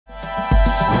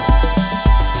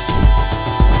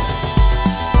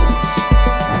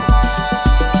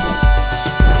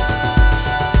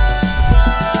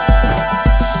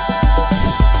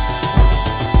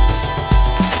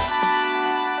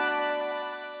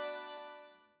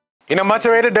In a much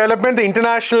awaited development, the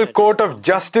International Court of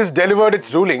Justice delivered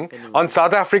its ruling on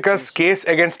South Africa's case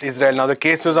against Israel. Now, the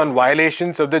case was on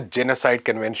violations of the Genocide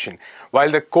Convention.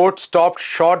 While the court stopped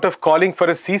short of calling for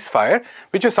a ceasefire,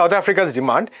 which was South Africa's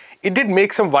demand, it did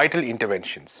make some vital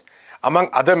interventions. Among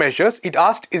other measures, it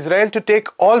asked Israel to take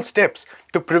all steps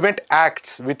to prevent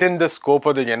acts within the scope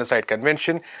of the Genocide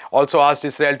Convention, also asked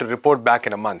Israel to report back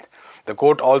in a month. The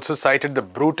court also cited the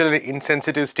brutal and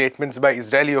insensitive statements by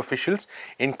Israeli officials,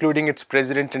 including its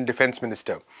president and defense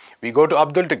minister. We go to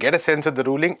Abdul to get a sense of the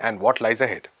ruling and what lies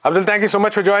ahead. Abdul, thank you so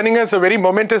much for joining us. A very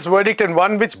momentous verdict and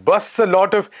one which busts a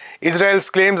lot of Israel's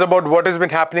claims about what has been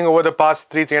happening over the past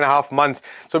three and a half months.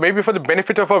 So maybe for the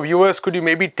benefit of our viewers, could you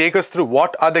maybe take us through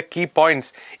what are the key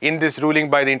points in this ruling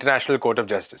by the International Court of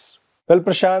Justice? Well,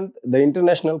 Prashant, the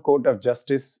International Court of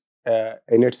Justice,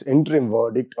 in its interim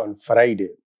verdict on Friday,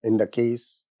 in the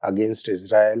case against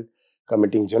Israel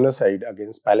committing genocide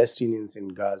against Palestinians in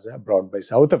Gaza brought by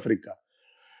South Africa,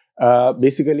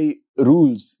 basically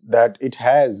rules that it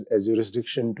has a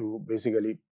jurisdiction to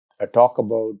basically talk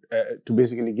about, to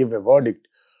basically give a verdict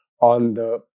on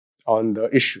the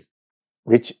issue,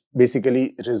 which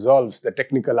basically resolves the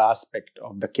technical aspect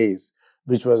of the case,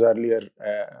 which was earlier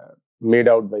made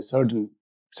out by certain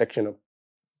section of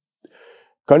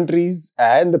countries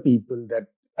and the people that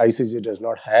ICJ does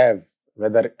not have,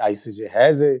 whether ICJ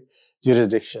has a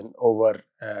jurisdiction over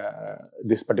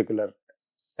this particular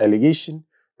allegation,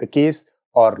 the case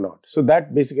or not. So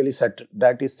that basically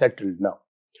that is settled now.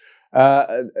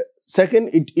 Second,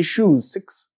 it issues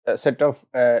six set of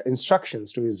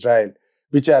instructions to Israel,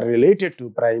 which are related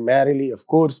to primarily, of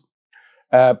course,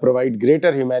 provide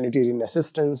greater humanitarian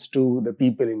assistance to the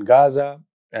people in Gaza.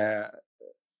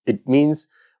 It means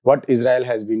what Israel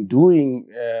has been doing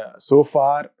so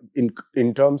far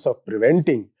in terms of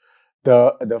preventing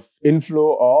the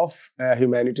inflow of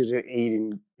humanitarian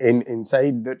aid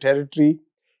inside the territory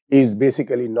is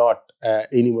basically not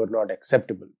anymore not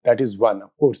acceptable. That is one,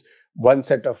 of course, one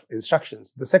set of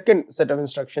instructions. The second set of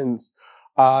instructions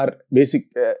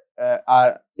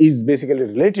is basically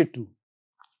related to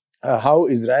how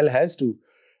Israel has to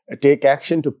take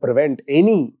action to prevent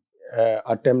any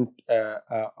attempt,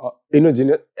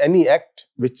 any act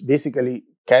which basically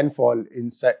can fall in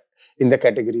the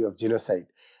category of genocide.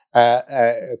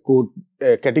 Court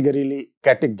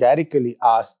categorically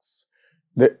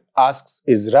asks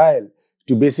Israel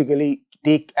to basically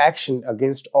take action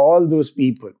against all those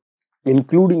people,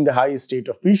 including the high state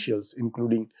officials,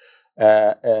 including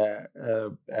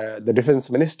the defense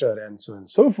minister and so on and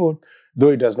so forth, though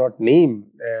it does not name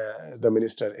the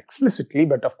minister explicitly,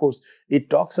 but of course it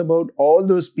talks about all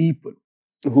those people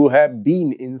who have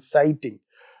been inciting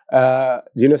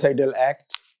genocidal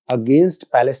acts against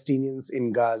Palestinians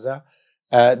in Gaza.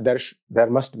 There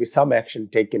must be some action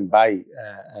taken by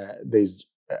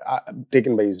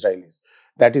Israelis.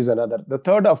 That is another. The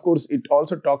third, of course, it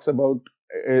also talks about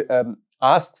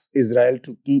asks Israel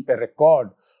to keep a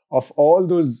record of all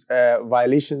those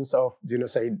violations of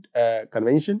genocide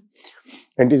convention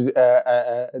and is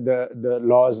the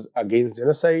laws against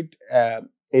genocide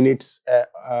in its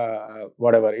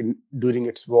during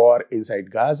its war inside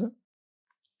Gaza,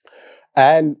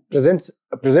 and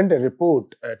present a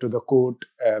report to the court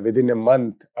within a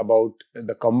month about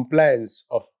the compliance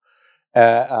of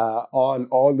on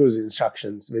all those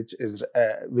instructions which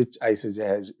ICJ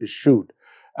has issued.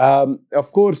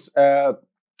 Of course,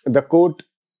 the court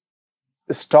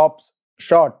stops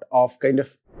short of kind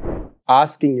of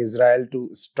asking Israel to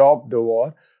stop the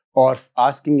war or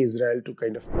asking Israel to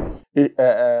kind of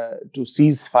to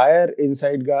cease fire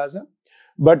inside Gaza.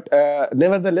 But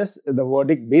nevertheless, the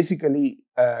verdict basically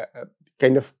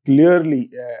kind of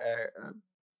clearly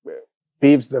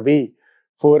paves the way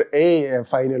for a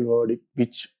final verdict,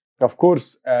 which of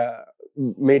course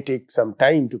may take some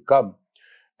time to come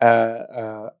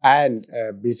and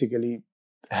basically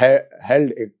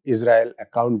held Israel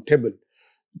accountable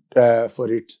for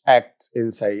its acts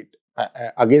inside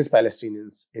against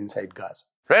Palestinians inside Gaza.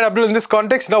 Right, Abdul, in this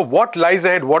context, now what lies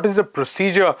ahead? What is the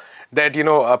procedure that,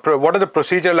 what are the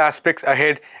procedural aspects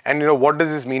ahead, and, what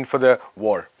does this mean for the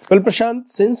war? Well, Prashant,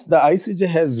 since the ICJ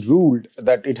has ruled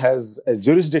that it has a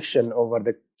jurisdiction over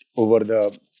the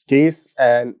case,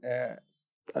 and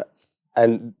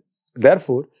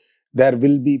therefore there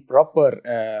will be proper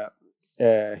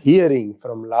hearing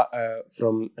from now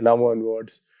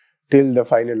onwards till the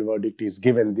final verdict is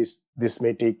given. This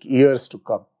may take years to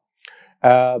come.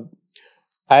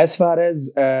 As far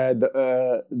as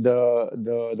the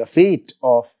fate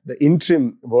of the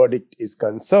interim verdict is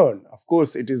concerned, of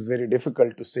course, it is very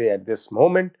difficult to say at this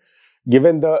moment,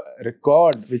 given the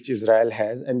record which Israel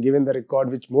has and given the record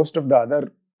which most of the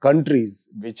other countries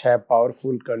which have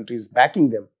powerful countries backing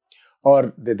them,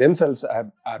 or they themselves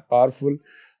are powerful,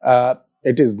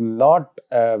 it is not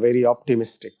very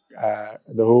optimistic.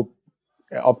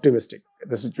 Optimistic.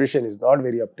 The situation is not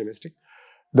very optimistic.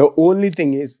 The only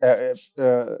thing is,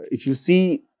 if you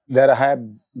see, there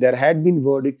had been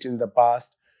verdicts in the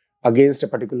past against a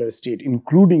particular state,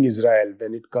 including Israel,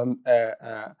 when it comes.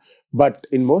 But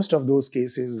in most of those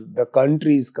cases, the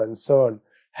countries concerned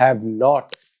have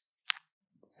not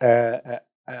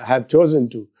have chosen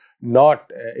to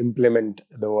not implement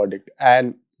the verdict.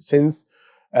 And since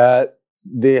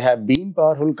they have been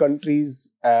powerful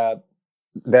countries,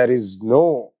 there is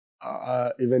no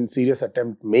even serious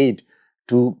attempt made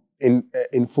to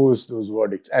enforce those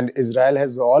verdicts. And Israel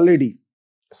has already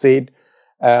said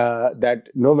that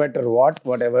no matter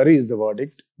whatever is the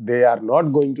verdict, they are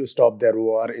not going to stop their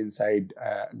war inside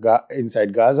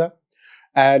Gaza.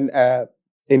 And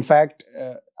in fact,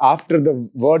 after the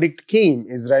verdict came,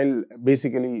 Israel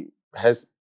basically has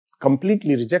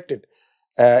completely rejected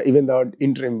even the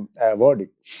interim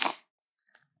verdict.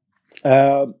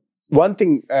 One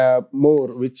thing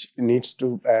more which needs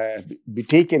to be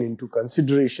taken into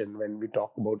consideration when we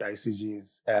talk about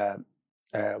ICJ's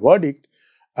verdict,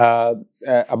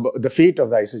 about the fate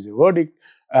of the ICJ verdict,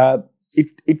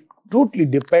 it totally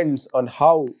depends on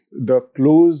how the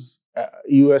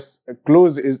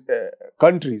the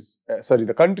countries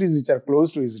which are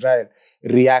close to Israel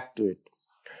react to it.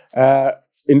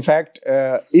 In fact,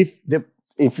 if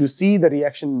you see the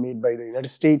reaction made by the United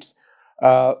States,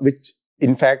 which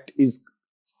in fact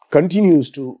continues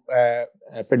to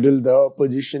peddle the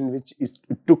position which it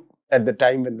took at the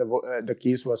time when the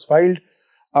case was filed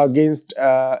against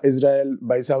Israel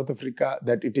by South Africa,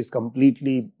 that it is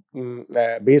completely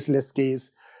baseless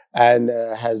case and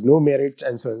has no merit,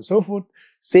 and so on and so forth.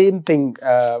 Similar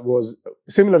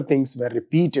things were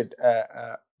repeated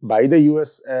by the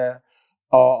US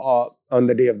on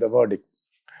the day of the verdict,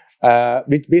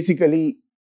 which basically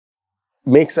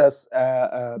makes us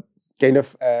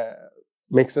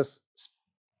makes us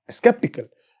skeptical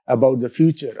about the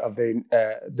future of the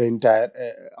entire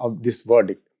of this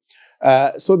verdict.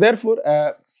 So therefore,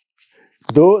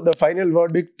 though the final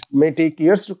verdict may take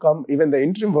years to come, even the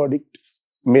interim verdict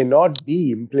may not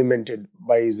be implemented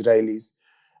by Israelis,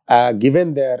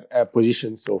 given their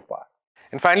position so far.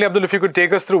 And finally, Abdul, if you could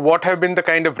take us through what have been the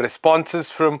kind of responses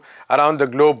from around the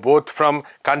globe, both from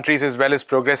countries as well as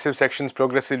progressive sections,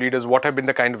 progressive leaders, what have been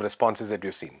the kind of responses that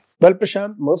you've seen? Well,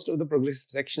 Prashant, most of the progressive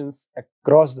sections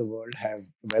across the world have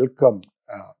welcomed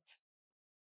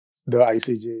the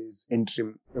ICJ's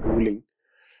interim ruling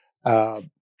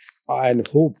and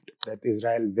hoped that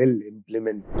Israel will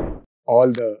implement all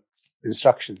the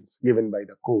instructions given by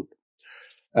the court,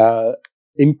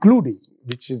 including,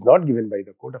 which is not given by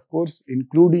the court, of course,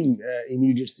 including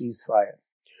immediate ceasefire.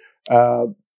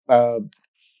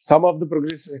 Some of the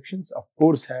progressive sections, of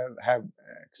course, have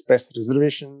expressed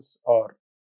reservations, or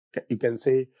you can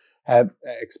say have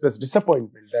expressed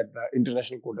disappointment that the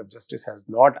International Court of Justice has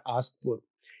not asked for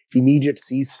immediate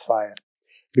ceasefire,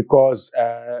 because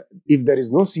if there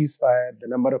is no ceasefire, the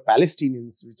number of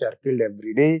Palestinians which are killed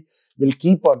every day will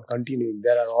keep on continuing.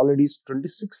 There are already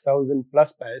 26,000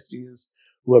 plus Palestinians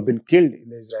who have been killed in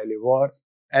the Israeli war,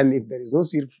 and if there is no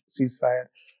ceasefire,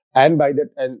 and by that,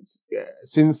 and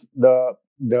since the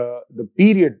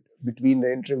period between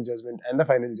the interim judgment and the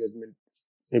final judgment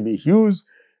may be huge,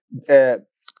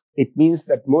 it means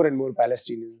that more and more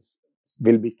Palestinians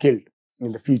will be killed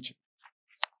in the future,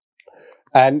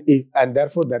 and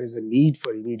therefore there is a need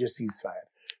for immediate ceasefire.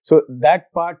 So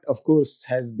that part, of course,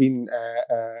 has been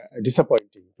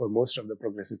disappointing for most of the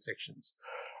progressive sections.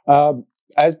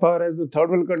 As far as the third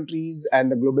world countries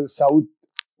and the global south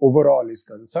overall is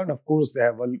concerned, of course,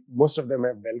 most of them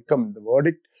have welcomed the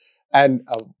verdict and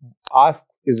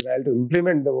asked Israel to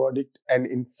implement the verdict, and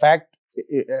in fact,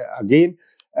 again,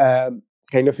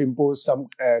 implement some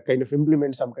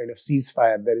kind of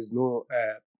ceasefire. There is no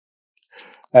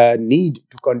need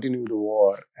to continue the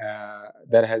war.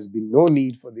 There has been no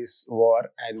need for this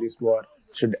war, and this war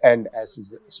should end as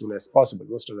soon as possible.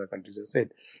 Most of the countries have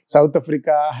said. South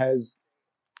Africa has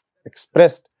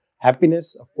expressed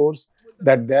happiness, of course,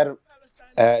 that their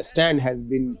stand has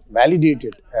been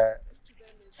validated,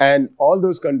 and all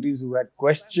those countries who had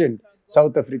questioned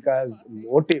South Africa's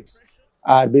motives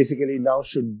are basically now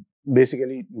should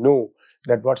basically know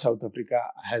that what South Africa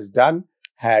has done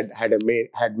had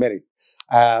merit,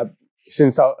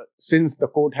 since the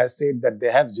court has said that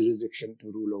they have jurisdiction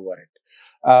to rule over it.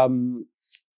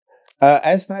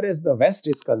 As far as the West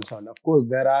is concerned, of course,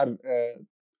 there are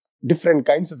different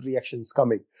kinds of reactions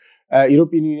coming.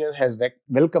 European Union has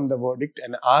welcomed the verdict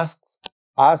and asks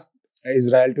asked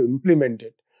Israel to implement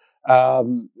it.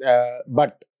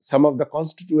 But some of the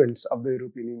constituents of the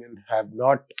European Union have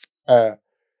not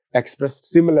expressed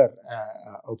similar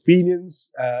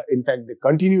opinions. In fact, they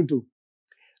continue to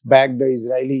back the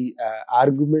Israeli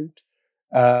argument.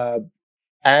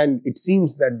 And it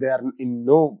seems that they are in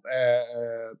no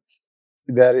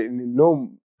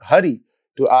hurry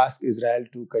to ask Israel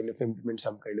to kind of implement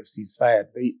some kind of ceasefire.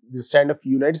 The stand of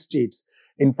United States,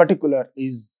 in particular,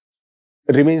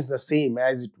 remains the same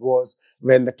as it was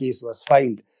when the case was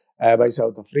filed by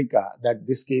South Africa. That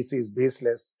this case is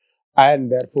baseless,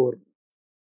 and therefore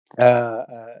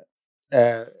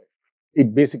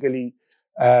it basically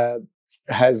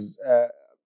has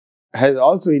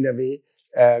also, in a way,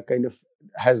 kind of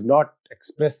has not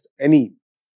expressed any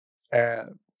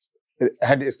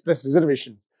had expressed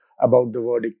reservation about the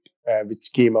verdict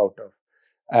which came out of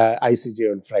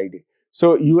ICJ on Friday.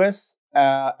 So US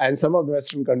and some of the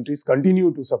Western countries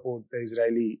continue to support the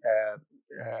Israeli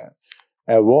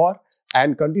war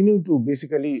and continue to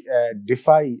basically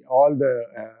defy all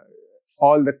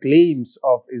the claims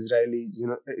of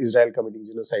Israel committing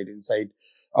genocide inside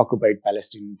occupied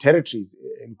Palestinian territories,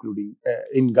 including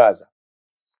in Gaza.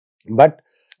 But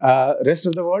rest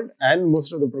of the world and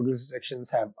most of the progressive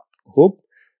sections have hope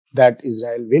that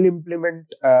Israel will implement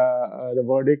the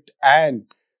verdict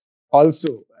and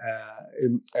also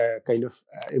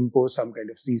impose some kind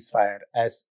of ceasefire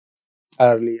as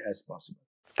early as possible.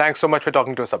 Thanks so much for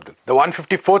talking to us, Abdul. The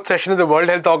 154th session of the World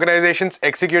Health Organization's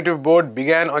Executive Board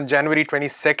began on January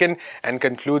 22nd and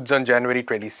concludes on January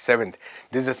 27th.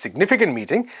 This is a significant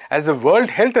meeting as the World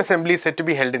Health Assembly is set to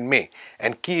be held in May,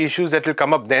 and key issues that will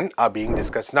come up then are being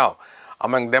discussed now.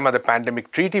 Among them are the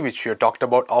pandemic treaty, which we have talked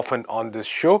about often on this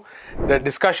show, the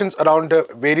discussions around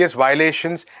various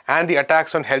violations and the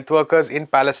attacks on health workers in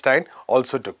Palestine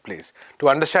also took place. To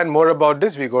understand more about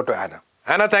this, we go to Anna.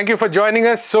 Anna, thank you for joining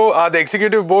us. So, the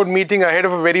Executive Board meeting ahead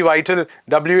of a very vital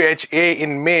WHA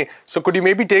in May. So, could you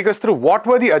maybe take us through what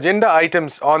were the agenda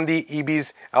items on the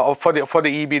EBs for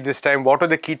the EB this time? What were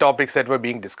the key topics that were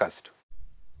being discussed?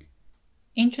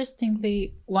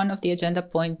 Interestingly, one of the agenda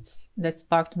points that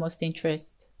sparked most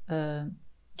interest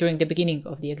during the beginning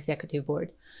of the Executive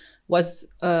Board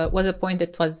was a point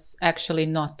that was actually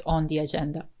not on the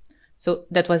agenda. So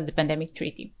that was the pandemic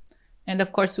treaty. And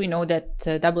of course, we know that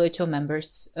WHO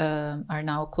members are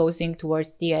now closing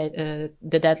towards the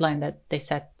deadline that they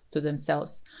set to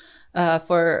themselves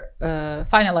for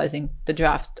finalizing the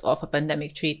draft of a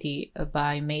pandemic treaty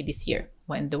by May this year,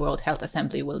 when the World Health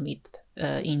Assembly will meet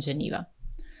in Geneva.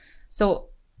 So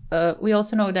we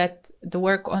also know that the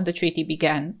work on the treaty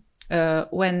began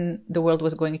when the world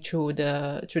was going through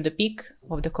the peak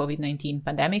of the COVID-19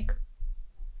 pandemic.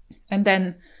 And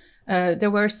then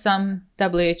there were some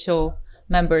WHO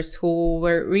members who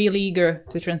were really eager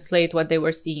to translate what they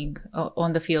were seeing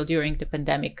on the field during the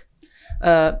pandemic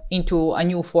into a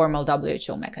new formal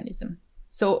WHO mechanism.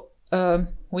 So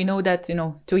we know that,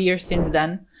 2 years since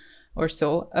then or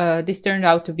so, this turned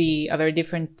out to be a very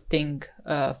different thing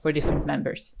for different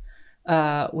members.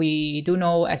 We do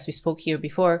know, as we spoke here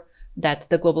before, that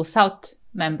the Global South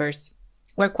members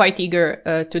were quite eager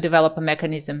to develop a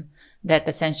mechanism that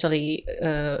essentially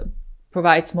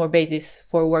provides more basis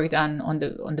for work done on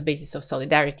the basis of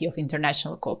solidarity, of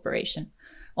international cooperation.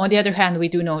 On the other hand, we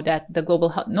do know that the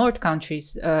Global North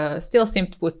countries still seem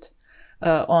to put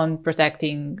on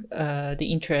protecting the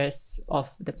interests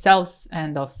of themselves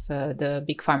and of the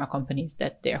big pharma companies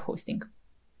that they're hosting.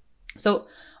 So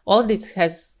all of this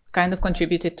has kind of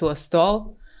contributed to a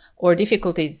stall or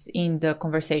difficulties in the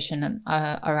conversation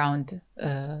around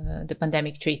the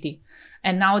pandemic treaty.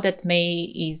 And now that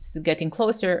May is getting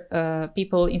closer,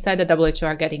 people inside the WHO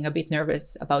are getting a bit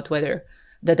nervous about whether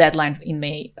the deadline in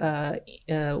May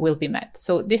will be met.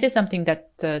 So this is something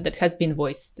that has been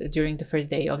voiced during the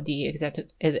first day of the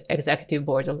executive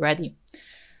board already.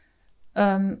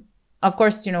 Of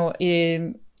course,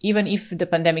 even if the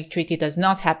pandemic treaty does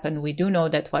not happen, we do know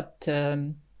that what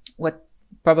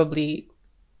probably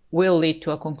will lead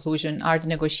to a conclusion are the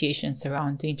negotiations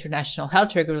around the international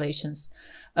health regulations,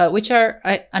 which are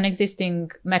an existing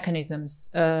mechanism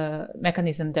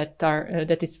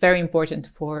that is very important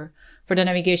for the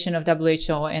navigation of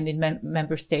WHO and in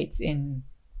member states in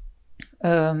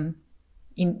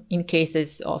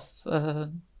cases of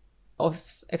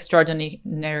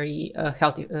extraordinary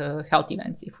health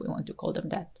events, if we want to call them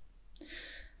that.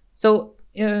 So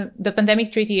the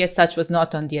pandemic treaty as such was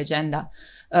not on the agenda.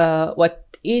 What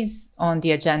is on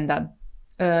the agenda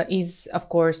is, of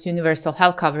course, universal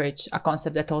health coverage, a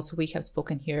concept that also we have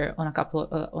spoken here on a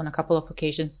couple of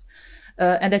occasions.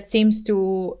 And that seems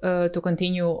to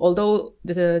continue, although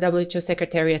the WHO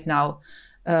Secretariat now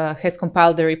has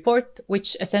compiled a report,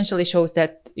 which essentially shows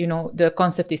that, the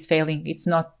concept is failing. It's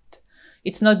not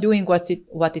doing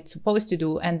what it's supposed to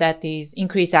do, and that is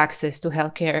increase access to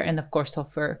healthcare and, of course,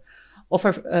 offer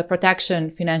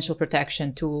protection, financial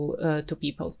protection to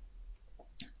people.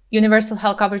 Universal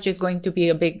health coverage is going to be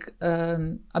a big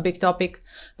topic,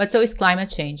 but so is climate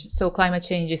change. So climate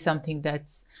change is something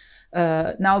that's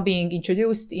now being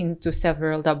introduced into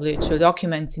several WHO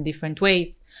documents in different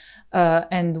ways.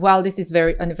 And while this is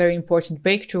a very important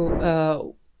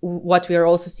breakthrough, what we are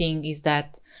also seeing is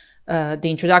that the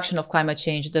introduction of climate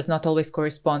change does not always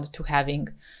correspond to having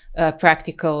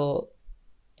practical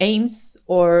aims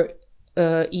or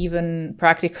even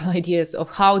practical ideas of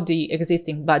how the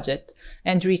existing budget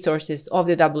and resources of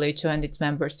the WHO and its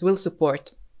members will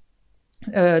support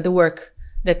the work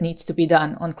that needs to be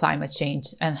done on climate change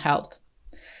and health.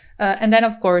 And then,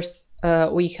 of course,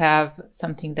 we have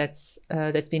something that's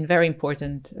been very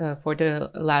important for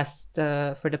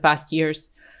the past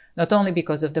years, not only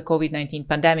because of the COVID-19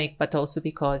 pandemic, but also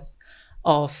because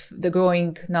of the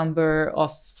growing number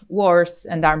of wars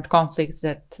and armed conflicts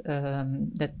that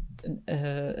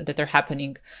are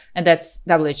happening, and that's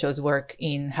WHO's work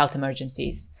in health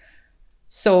emergencies.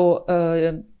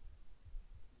 So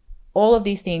all of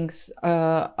these things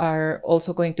are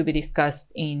also going to be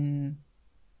discussed in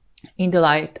the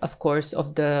light, of course,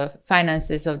 of the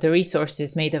finances, of the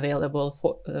resources made available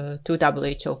to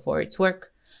WHO for its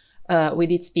work. We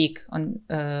did speak on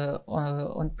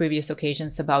previous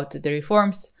occasions about the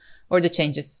reforms or the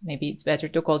changes, maybe it's better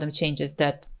to call them changes,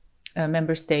 that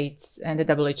member states and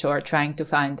the WHO are trying to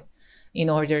find in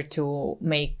order to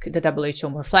make the WHO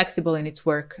more flexible in its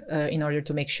work, in order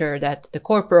to make sure that the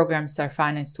core programs are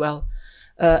financed well,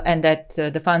 and that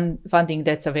the funding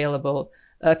that's available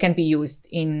can be used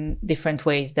in different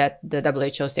ways that the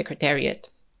WHO Secretariat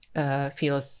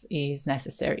feels is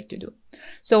necessary to do.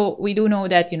 So we do know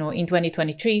that, in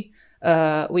 2023,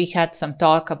 we had some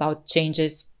talk about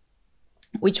changes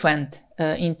which went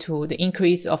into the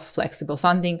increase of flexible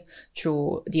funding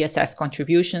through DSS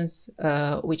contributions,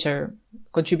 which are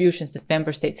contributions that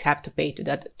member states have to pay to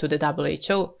the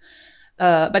WHO.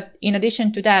 But in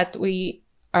addition to that, we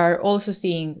are also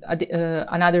seeing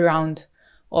another round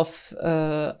of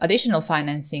additional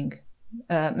financing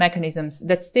mechanisms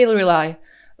that still rely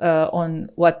on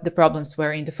what the problems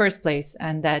were in the first place,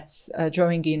 and that's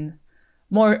drawing in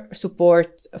more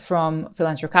support from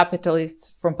philanthropic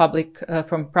capitalists, from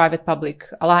private-public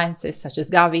alliances such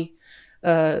as Gavi,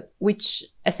 which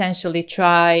essentially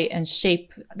try and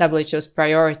shape WHO's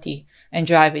priority and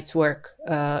drive its work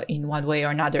in one way or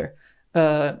another,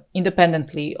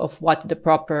 independently of what the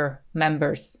proper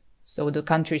members, so the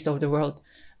countries of the world,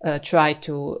 try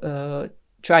to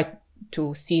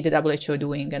see the WHO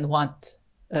doing and want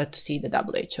to see the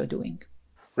WHO doing.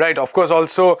 Right. Of course,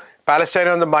 also Palestine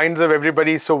on the minds of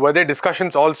everybody. So were there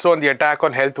discussions also on the attack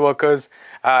on health workers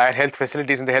and health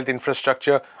facilities and the health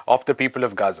infrastructure of the people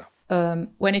of Gaza?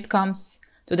 When it comes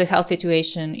to the health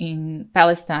situation in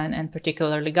Palestine and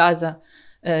particularly Gaza,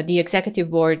 the executive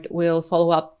board will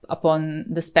follow up upon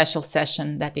the special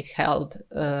session that it held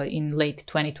in late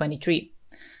 2023.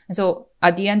 And so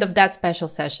at the end of that special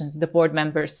sessions, the board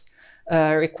members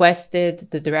requested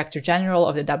the Director General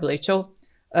of the WHO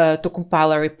to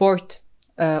compile a report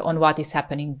on what is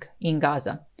happening in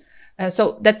Gaza.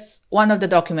 So that's one of the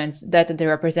documents that the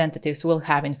representatives will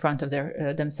have in front of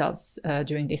themselves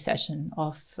during this session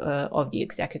of the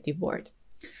executive board.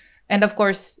 And of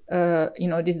course,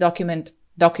 this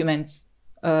documents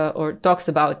or talks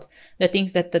about the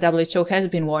things that the WHO has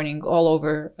been warning all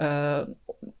over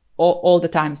all the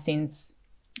time since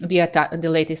the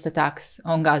latest attacks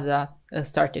on Gaza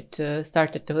started.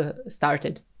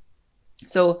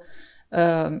 So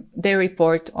they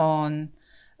report on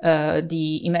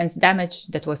the immense damage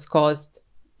that was caused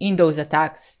in those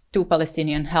attacks to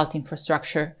Palestinian health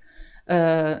infrastructure.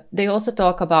 They also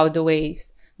talk about the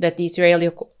ways that the Israeli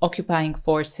occupying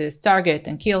forces target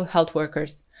and kill health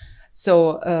workers.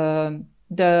 So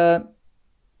the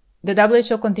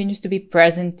WHO continues to be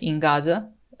present in Gaza.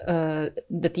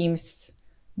 The teams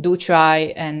do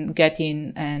try and get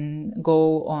in and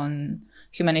go on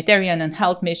humanitarian and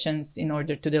health missions in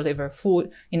order to deliver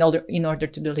food, in order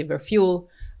to deliver fuel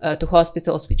to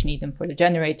hospitals which need them for the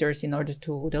generators, in order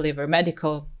to deliver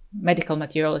medical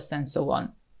materials and so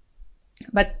on.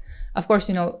 But of course,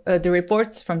 the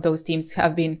reports from those teams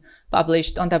have been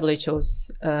published on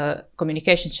WHO's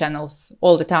communication channels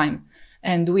all the time.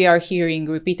 And we are hearing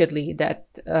repeatedly that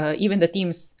even the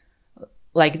teams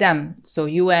like them, so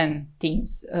UN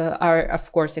teams are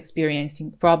of course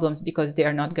experiencing problems because they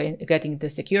are not getting the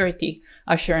security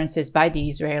assurances by the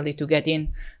Israeli to get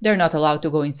in. They're not allowed to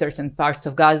go in certain parts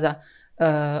of Gaza,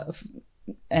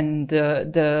 and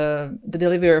the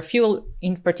delivery of fuel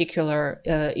in particular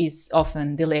is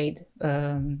often delayed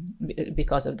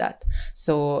because of that.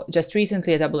 So just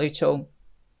recently a WHO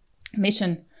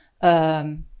mission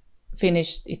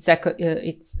finished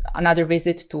its another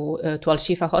visit to Al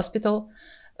Shifa hospital.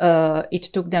 It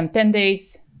took them 10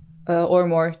 days or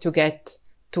more to get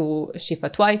to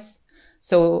Shifa twice.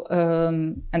 So,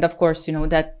 and of course,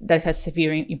 that has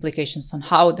severe implications on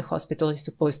how the hospital is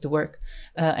supposed to work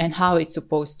and how it's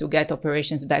supposed to get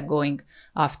operations back going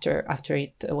after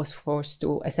it was forced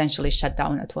to essentially shut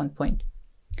down at one point.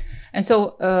 And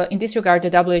so in this regard,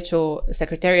 the WHO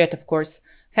Secretariat, of course,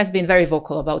 has been very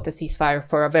vocal about the ceasefire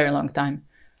for a very long time.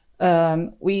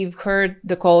 We've heard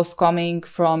the calls coming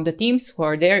from the teams who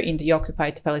are there in the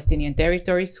occupied Palestinian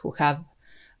territories, who have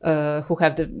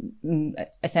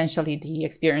essentially the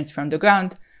experience from the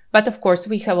ground. But of course,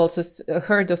 we have also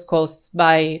heard those calls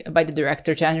by the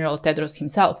Director General Tedros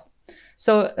himself.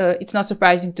 So it's not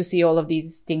surprising to see all of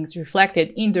these things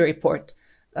reflected in the report,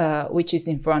 which is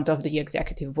in front of the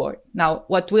executive board. Now,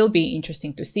 what will be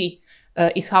interesting to see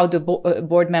is how the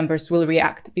board members will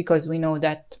react, because we know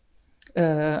that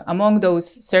among those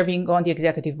serving on the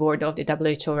executive board of the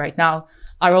WHO right now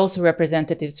are also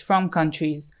representatives from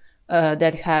countries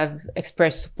that have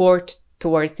expressed support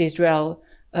towards Israel,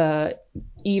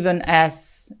 even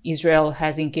as Israel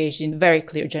has engaged in very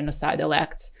clear genocidal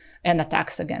acts and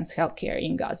attacks against healthcare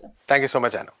in Gaza. Thank you so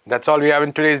much, Anna. That's all we have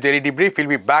in today's Daily Debrief. We'll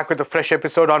be back with a fresh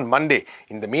episode on Monday.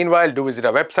 In the meanwhile, do visit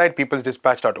our website,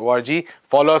 peoplesdispatch.org.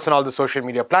 Follow us on all the social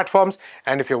media platforms.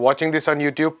 And if you're watching this on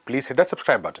YouTube, please hit that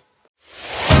subscribe button.